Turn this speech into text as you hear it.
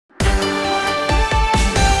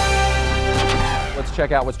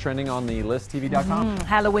check out what's trending on the listtv.com.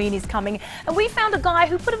 Halloween is coming, and we found a guy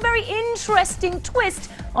who put a very interesting twist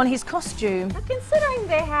on his costume. Now, considering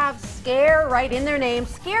they have scare right in their name,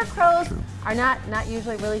 scarecrows are not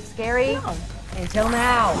usually really scary. No. Until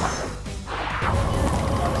now.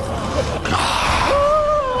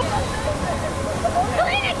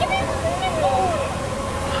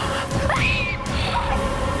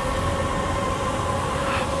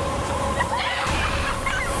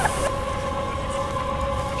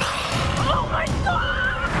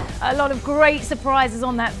 A lot of great surprises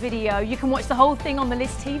on that video. You can watch the whole thing on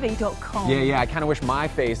thelisttv.com. Yeah, I kind of wish my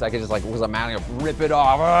face, I could just like, was a man, rip it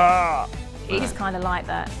off. Ah! It is kind of like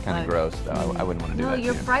that. Kind of gross, though. I wouldn't want to do No, that to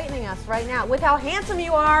you're you. frightening us right now with how handsome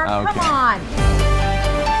you are. Okay. Come on.